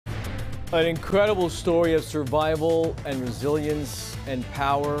An incredible story of survival and resilience and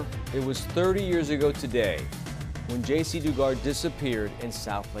power. It was 30 years ago today when Jaycee Dugard disappeared in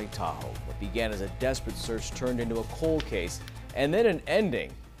South Lake Tahoe. What began as a desperate search turned into a cold case and then an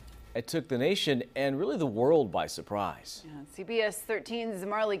ending. It took the nation and really the world by surprise. Yeah, CBS 13's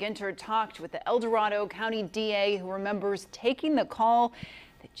Marley Ginter talked with the El Dorado County DA who remembers taking the call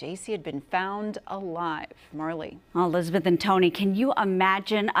that Jaycee had been found alive. Marley. Elizabeth and Tony, can you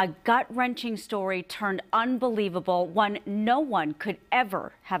imagine a gut-wrenching story turned unbelievable, one no one could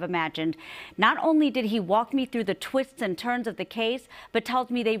ever have imagined? Not only did he walk me through the twists and turns of the case, but tells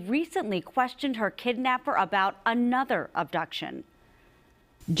me they recently questioned her kidnapper about another abduction.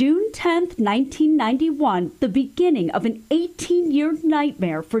 June 10th, 1991, the beginning of an 18-year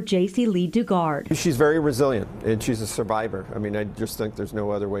nightmare for Jaycee Lee Dugard. She's very resilient, and she's a survivor. I mean, I just think there's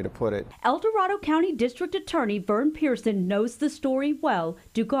no other way to put it. El Dorado County District Attorney Vern Pearson knows the story well.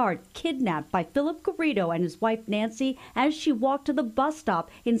 Dugard kidnapped by Philip Garrido and his wife Nancy as she walked to the bus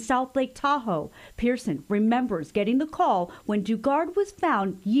stop in South Lake Tahoe. Pearson remembers getting the call when Dugard was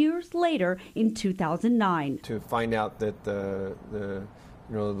found years later in 2009. To find out that the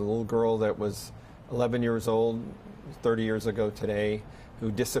little girl that was 11 years old, 30 years ago today, who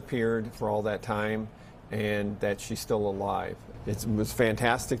disappeared for all that time, and that she's still alive. It was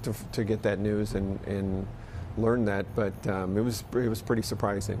fantastic to get that news and learn that, but it was pretty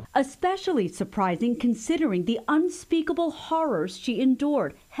surprising. Especially surprising considering the unspeakable horrors she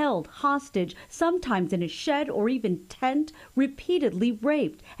endured, held hostage, sometimes in a shed or even tent, repeatedly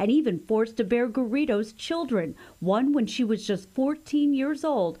raped, and even forced to bear Garrido's children, one when she was just 14 years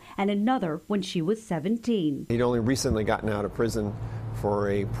old and another when she was 17. He'd only recently gotten out of prison for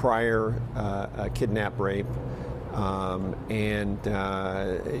a prior kidnap rape.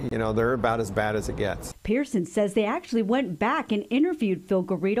 They're about as bad as it gets. Pearson says they actually went back and interviewed Phil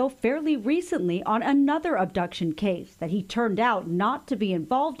Garrido fairly recently on another abduction case that he turned out not to be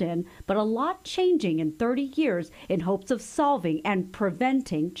involved in, but a lot changing in 30 years in hopes of solving and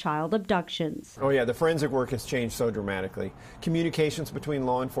preventing child abductions. Oh yeah, the forensic work has changed so dramatically. Communications between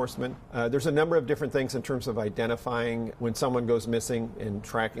law enforcement, there's a number of different things in terms of identifying when someone goes missing and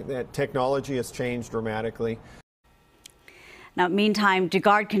tracking that. Technology has changed dramatically. Now, meantime,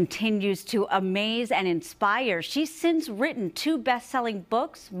 Dugard continues to amaze and inspire. She's since written 2 best-selling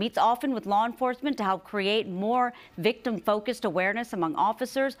books, meets often with law enforcement to help create more victim-focused awareness among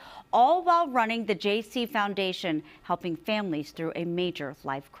officers, all while running the Jaycee Foundation, helping families through a major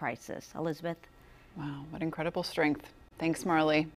life crisis. Elizabeth. Wow, what incredible strength. Thanks, Marley.